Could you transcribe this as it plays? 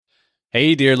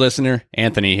Hey, dear listener,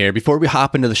 Anthony here. Before we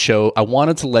hop into the show, I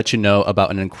wanted to let you know about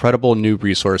an incredible new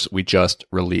resource we just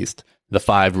released, The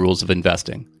 5 Rules of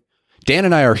Investing. Dan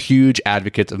and I are huge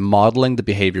advocates of modeling the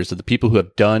behaviors of the people who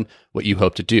have done what you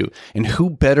hope to do. And who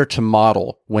better to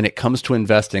model when it comes to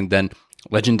investing than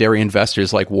legendary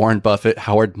investors like Warren Buffett,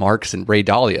 Howard Marks, and Ray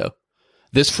Dalio?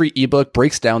 This free ebook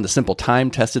breaks down the simple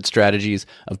time-tested strategies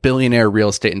of billionaire real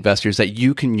estate investors that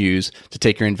you can use to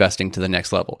take your investing to the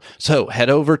next level. So head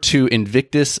over to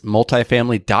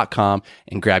invictusmultifamily.com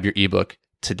and grab your ebook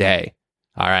today.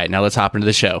 All right, now let's hop into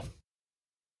the show.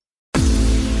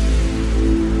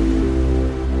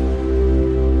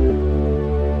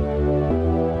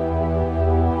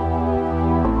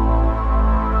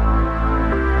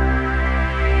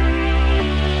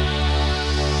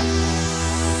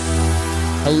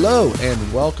 Hello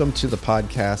and welcome to the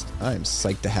podcast. I'm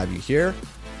psyched to have you here.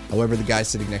 However, the guy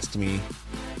sitting next to me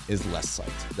is less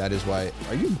psyched. That is why.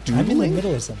 Are you doodling? I'm in the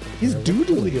middle of something. He's doodling.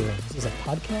 What are we doing? Is this a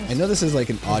podcast? I know this is like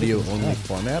an audio-only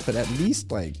format, but at least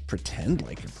like pretend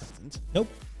like you're present. Nope.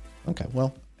 Okay,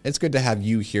 well, it's good to have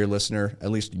you here, listener.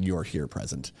 At least you're here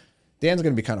present. Dan's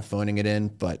going to be kind of phoning it in,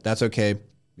 but that's okay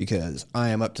because I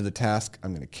am up to the task.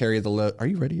 I'm going to carry the load. Are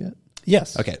you ready yet?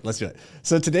 Yes. Okay, let's do it.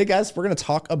 So today, guys, we're going to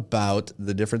talk about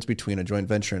the difference between a joint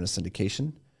venture and a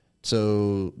syndication.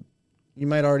 So you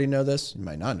might already know this, you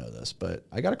might not know this, but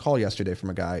I got a call yesterday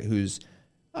from a guy who's,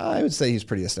 I would say he's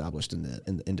pretty established in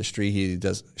the industry. He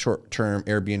does short-term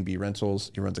Airbnb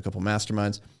rentals. He runs a couple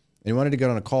masterminds. And he wanted to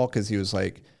get on a call because he was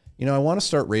like, you know, I want to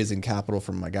start raising capital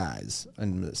from my guys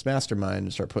in this mastermind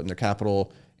and start putting their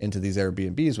capital into these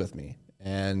Airbnbs with me.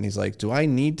 And he's like, do I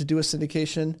need to do a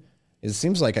syndication? It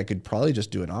seems like I could probably just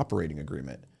do an operating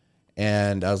agreement.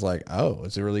 And I was like, oh,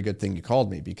 it's a really good thing you called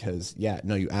me because, yeah,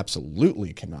 no, you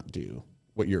absolutely cannot do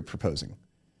what you're proposing.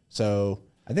 So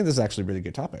I think this is actually a really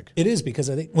good topic. It is,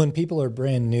 because I think when people are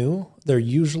brand new, they're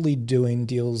usually doing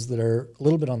deals that are a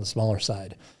little bit on the smaller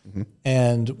side. Mm-hmm.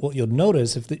 And what you'll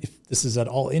notice, if this is at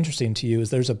all interesting to you, is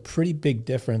there's a pretty big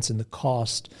difference in the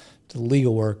cost to the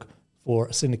legal work for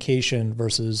a syndication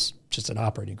versus just an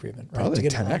operating agreement, right? Probably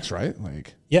 10x, right?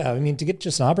 Yeah, I mean, to get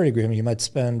just an operating agreement, you might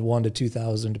spend $1,000 to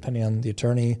 $2,000, depending on the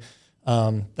attorney.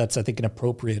 That's, I think, an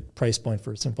appropriate price point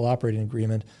for a simple operating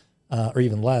agreement, or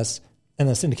even less. And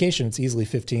the syndication, it's easily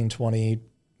 15, 20,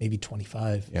 maybe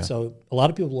 25. Yeah. So a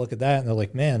lot of people look at that and they're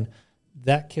like, man,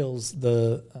 that kills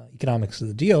the economics of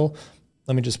the deal.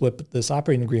 Let me just whip this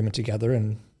operating agreement together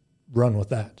and run with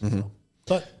that. Mm-hmm. So,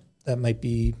 but that might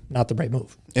be not the right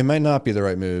move. It might not be the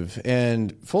right move.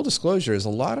 And full disclosure is a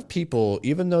lot of people,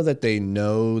 even though that they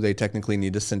know they technically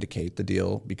need to syndicate the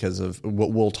deal because of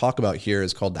what we'll talk about here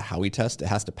is called the Howey test. It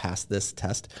has to pass this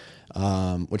test,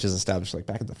 which is established like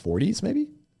back in the 40s, maybe?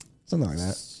 Something like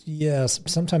that. Yeah,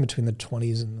 sometime between the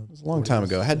 20s and the 40s. It was a long time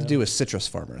ago. It had to do with citrus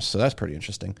farmers, so that's pretty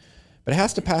interesting. But it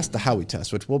has to pass the Howey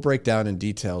test, which we'll break down in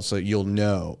detail so you'll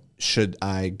know, should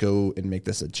I go and make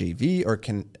this a JV or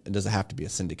does it have to be a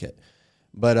syndicate?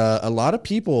 But a lot of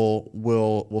people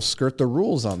will skirt the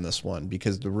rules on this one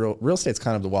because the real estate's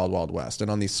kind of the wild, wild west.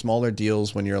 And on these smaller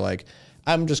deals, when you're like,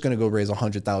 I'm just going to go raise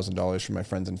 $100,000 for my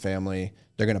friends and family,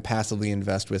 they're going to passively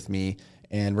invest with me,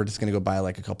 and we're just going to go buy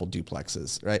like a couple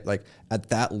duplexes, right? Like at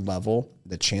that level,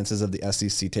 the chances of the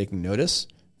SEC taking notice,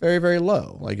 very, very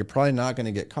low. Like you're probably not going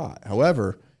to get caught.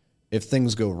 However, if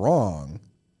things go wrong,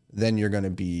 then you're going to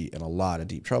be in a lot of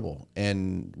deep trouble.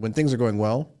 And when things are going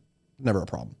well, never a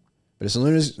problem. But as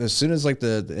soon as like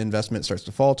the investment starts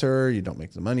to falter, you don't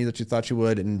make the money that you thought you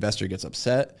would, an investor gets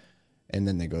upset, and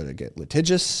then they go to get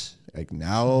litigious. Like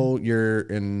now you're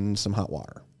in some hot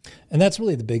water. And that's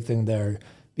really the big thing there,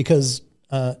 because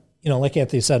like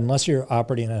Anthony said, unless you're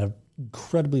operating at an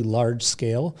incredibly large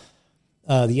scale,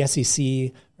 the SEC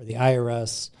or the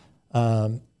IRS,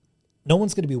 no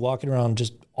one's going to be walking around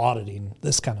just auditing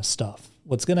this kind of stuff.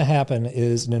 What's going to happen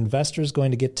is an investor is going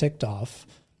to get ticked off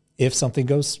if something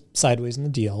goes sideways in the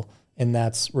deal, and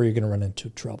that's where you're going to run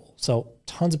into trouble. So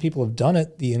tons of people have done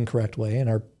it the incorrect way and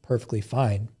are perfectly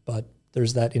fine, but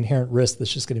there's that inherent risk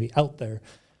that's just going to be out there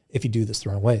if you do this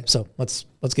the wrong way. So let's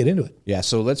get into it. Yeah,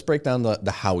 so let's break down the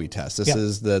Howey test. This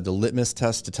is the litmus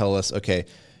test to tell us, okay,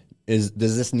 does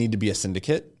this need to be a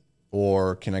syndicate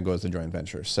or can I go as a joint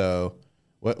venture? So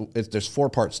there's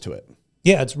 4 parts to it.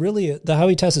 Yeah, it's really, the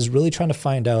Howey test is really trying to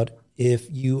find out if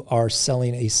you are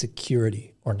selling a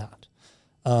security or not.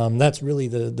 That's really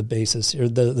the basis, or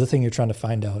the thing you're trying to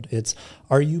find out. It's,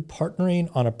 are you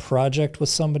partnering on a project with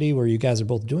somebody where you guys are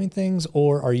both doing things,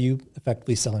 or are you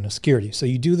effectively selling a security? So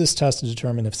you do this test to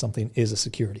determine if something is a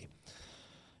security.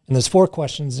 And there's 4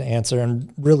 questions to answer,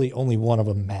 and really only one of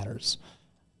them matters.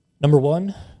 Number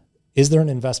 1, is there an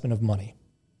investment of money?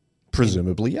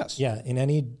 Presumably, yes. Yeah, in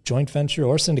any joint venture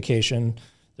or syndication,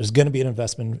 there's going to be an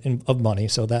investment of money.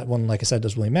 So that one, like I said,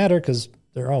 doesn't really matter because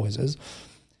there always is.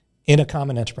 In a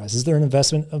common enterprise, is there an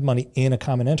investment of money in a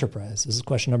common enterprise? This is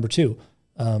question number 2.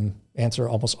 Answer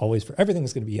almost always for everything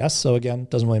is going to be yes. So again,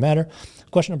 doesn't really matter.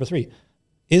 Question number 3,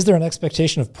 is there an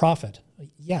expectation of profit?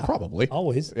 Yeah, Probably.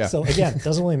 always. Yeah. So again,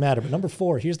 doesn't really matter. But number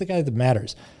 4, here's the guy that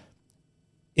matters.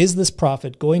 Is this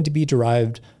profit going to be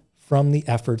derived from the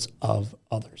efforts of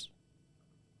others?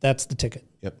 That's the ticket.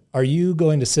 Yep. Are you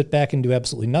going to sit back and do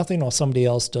absolutely nothing while somebody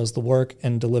else does the work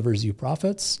and delivers you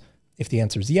profits? If the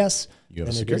answer is yes, You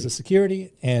have then a it is a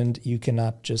security, and you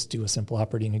cannot just do a simple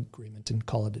operating agreement and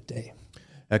call it a day.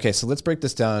 Okay, so let's break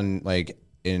this down like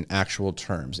in actual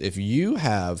terms. If you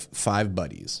have 5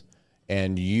 buddies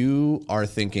and you are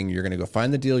thinking you're going to go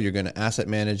find the deal, you're going to asset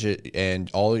manage it,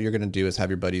 and all you're going to do is have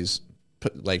your buddies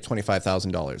put like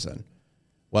 $25,000 in.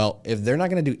 Well, if they're not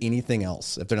going to do anything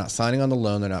else, if they're not signing on the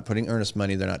loan, they're not putting earnest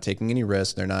money, they're not taking any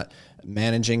risk, they're not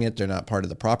managing it, they're not part of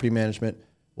the property management.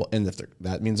 Well, and if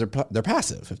that means they're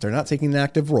passive. If they're not taking an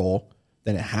active role,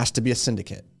 then it has to be a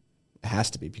syndicate. It has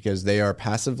to be because they are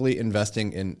passively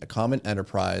investing in a common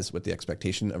enterprise with the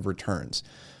expectation of returns.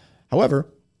 However,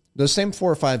 those same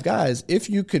 4 or 5 guys, if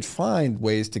you could find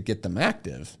ways to get them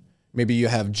active, maybe you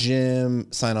have Jim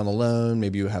sign on the loan,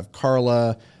 maybe you have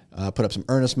Carla put up some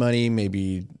earnest money,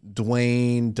 maybe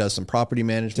Dwayne does some property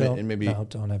management, and maybe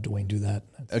don't have Dwayne do that.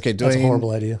 Okay, That's a Dwayne-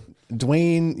 horrible idea.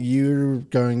 Dwayne, you're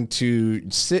going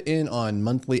to sit in on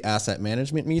monthly asset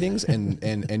management meetings and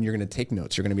you're going to take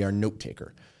notes. You're going to be our note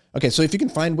taker. Okay, so if you can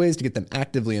find ways to get them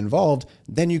actively involved,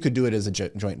 then you could do it as a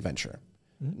joint venture.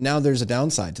 Mm-hmm. Now there's a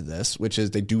downside to this, which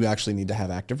is they do actually need to have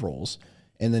active roles.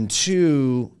 And then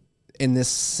 2, in this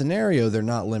scenario, they're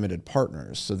not limited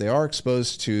partners. So they are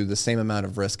exposed to the same amount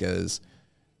of risk as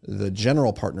the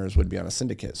general partners would be on a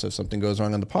syndicate. So if something goes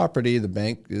wrong on the property, the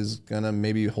bank is going to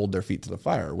maybe hold their feet to the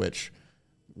fire, which,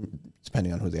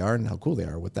 depending on who they are and how cool they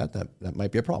are with that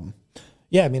might be a problem.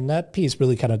 Yeah, I mean, that piece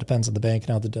really kind of depends on the bank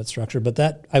and how the debt structure. But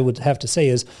that, I would have to say,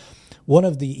 is one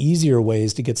of the easier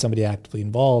ways to get somebody actively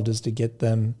involved is to get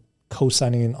them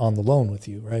co-signing on the loan with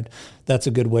you, right? That's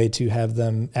a good way to have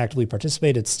them actively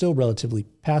participate. It's still relatively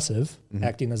passive,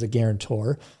 acting as a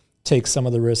guarantor. Takes some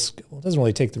of the risk. Well, it doesn't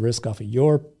really take the risk off of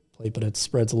your plate, but it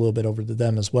spreads a little bit over to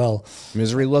them as well.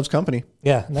 Misery loves company.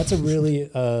 Yeah, and that's a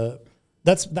really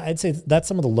I'd say that's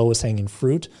some of the lowest hanging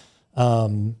fruit.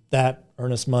 That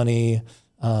earnest money,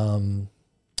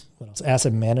 what else?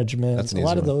 Asset management. That's a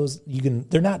lot of those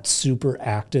they're not super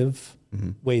active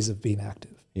ways of being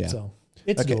active. Yeah. So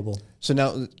it's doable. So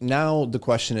now the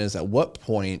question is, at what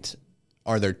point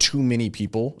are there too many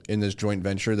people in this joint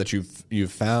venture that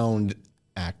you've found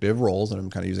active roles, and I'm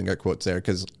kind of using air quotes there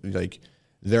because like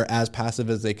they're as passive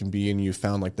as they can be, and you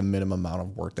found like the minimum amount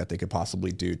of work that they could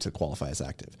possibly do to qualify as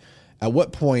active. At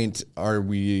what point are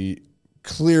we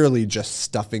clearly just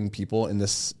stuffing people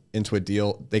into a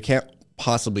deal? They can't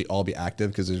possibly all be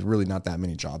active because there's really not that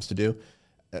many jobs to do.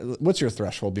 What's your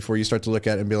threshold before you start to look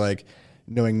at it and be like,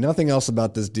 knowing nothing else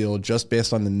about this deal, just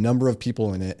based on the number of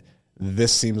people in it,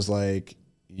 this seems like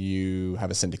you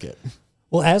have a syndicate?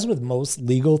 Well, as with most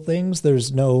legal things,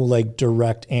 there's no like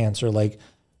direct answer. Like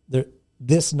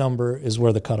this number is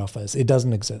where the cutoff is. It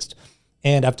doesn't exist.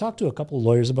 And I've talked to a couple of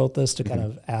lawyers about this to kind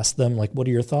of ask them, like, what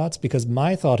are your thoughts? Because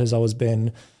my thought has always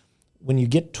been when you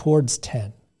get towards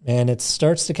 10 and it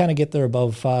starts to kind of get there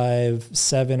above 5,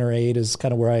 7 or 8 is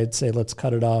kind of where I'd say, let's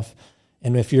cut it off.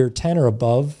 And if you're 10 or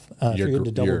above, if you're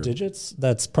into double digits,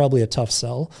 that's probably a tough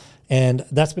sell. And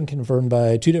that's been confirmed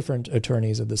by 2 different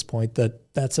attorneys at this point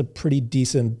that that's a pretty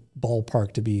decent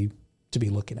ballpark to be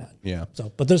looking at. Yeah.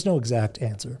 So, but there's no exact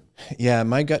answer. Yeah,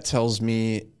 my gut tells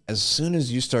me as soon as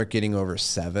you start getting over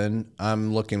 7,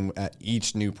 I'm looking at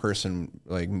each new person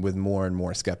like with more and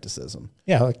more skepticism.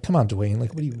 Yeah, like, come on, Dwayne.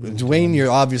 Like, what are you really Dwayne, doing? you're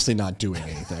obviously not doing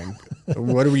anything.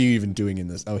 What are you even doing in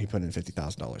this? Oh, he put in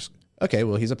 $50,000. Okay,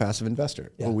 well, he's a passive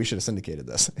investor. Yeah. Well, we should have syndicated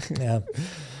this. Yeah.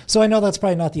 So I know that's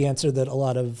probably not the answer that a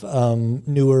lot of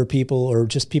newer people or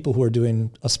just people who are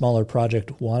doing a smaller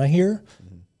project want to hear,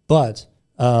 but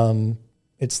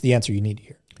it's the answer you need to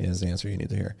hear. It is the answer you need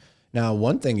to hear. Now,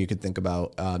 one thing you could think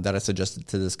about that I suggested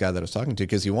to this guy that I was talking to,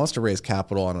 because he wants to raise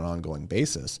capital on an ongoing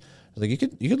basis. Like you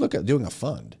could look at doing a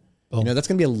fund. You know, that's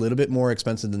going to be a little bit more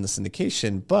expensive than the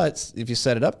syndication, but if you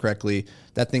set it up correctly,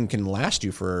 that thing can last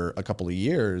you for a couple of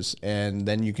years, and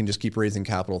then you can just keep raising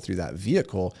capital through that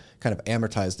vehicle, kind of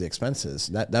amortize the expenses.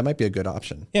 That might be a good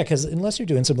option. Yeah, because unless you're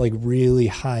doing some like really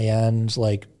high end,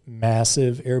 like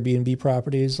massive Airbnb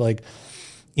properties, like,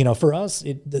 you know, for us,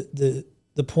 the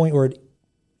point where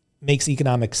makes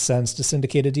economic sense to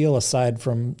syndicate a deal aside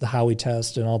from the Howey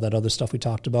test and all that other stuff we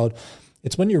talked about.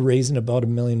 It's when you're raising about $1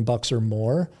 million or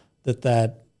more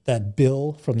that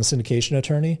bill from the syndication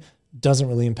attorney doesn't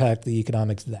really impact the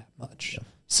economics that much. Yeah.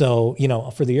 So,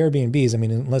 for the Airbnbs, I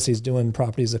mean, unless he's doing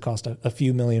properties that cost a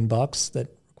few $1 million that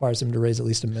requires him to raise at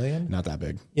least $1 million. Not that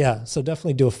big. Yeah. So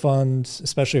definitely do a fund,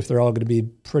 especially if they're all going to be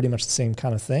pretty much the same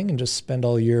kind of thing, and just spend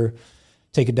all year,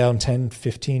 take it down 10,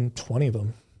 15, 20 of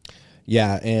them.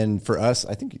 Yeah. And for us,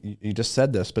 I think you just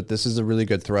said this, but this is a really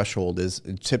good threshold is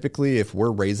typically if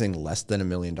we're raising less than $1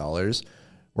 million,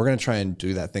 we're going to try and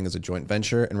do that thing as a joint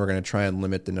venture. And we're going to try and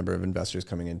limit the number of investors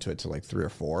coming into it to like 3 or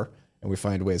 4. And we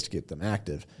find ways to get them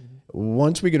active. Mm-hmm.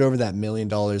 Once we get over that $1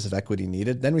 million of equity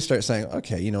needed, then we start saying,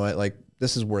 okay, you know what, like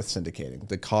this is worth syndicating.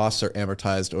 The costs are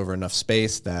amortized over enough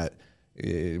space that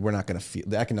we're not going to feel,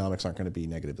 the economics aren't going to be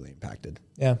negatively impacted.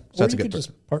 Yeah. So that's a good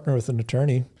just partner with an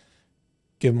attorney,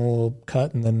 give them a little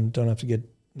cut, and then don't have to get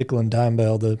nickel and dime by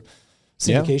all the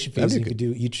syndication fees. You could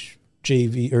do each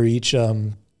JV or each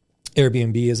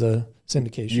Airbnb as a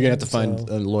syndication. You're going to have to find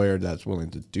a lawyer that's willing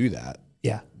to do that.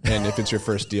 Yeah. And if it's your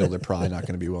first deal, they're probably not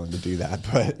going to be willing to do that.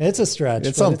 But it's a stretch.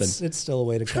 It's something. It's still a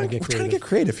way to kind of get creative. We're trying to get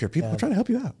creative here, people. We're trying to help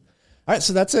you out. All right,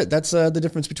 so that's it. That's the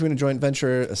difference between a joint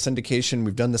venture, a syndication.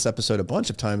 We've done this episode a bunch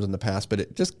of times in the past, but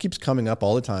it just keeps coming up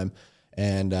all the time.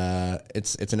 And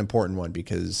it's an important one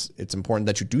because it's important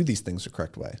that you do these things the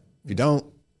correct way. If you don't,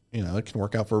 it can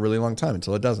work out for a really long time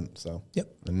until it doesn't. So,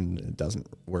 and it doesn't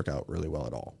work out really well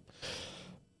at all.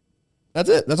 That's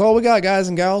it. That's all we got, guys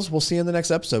and gals. We'll see you in the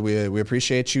next episode. We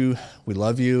appreciate you. We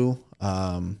love you.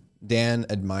 Dan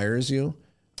admires you.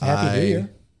 Happy New Year.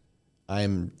 I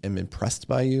am impressed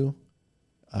by you.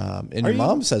 And your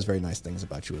mom says very nice things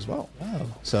about you as well. Wow.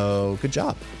 So good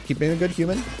job. Keep being a good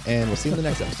human, and we'll see you in the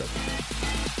next episode.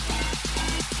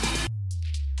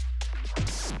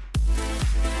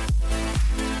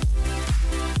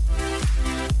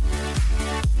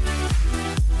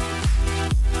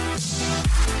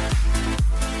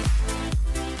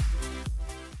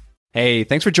 Hey,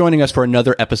 thanks for joining us for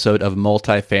another episode of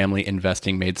Multifamily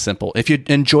Investing Made Simple. If you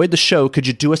enjoyed the show, could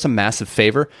you do us a massive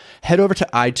favor? Head over to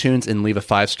iTunes and leave a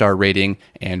 5-star rating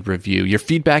and review. Your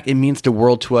feedback, it means the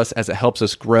world to us as it helps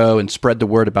us grow and spread the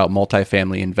word about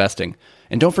multifamily investing.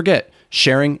 And don't forget,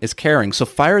 sharing is caring. So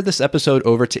fire this episode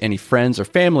over to any friends or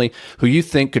family who you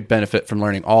think could benefit from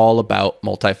learning all about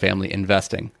multifamily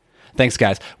investing. Thanks,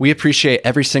 guys. We appreciate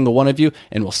every single one of you,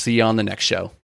 and we'll see you on the next show.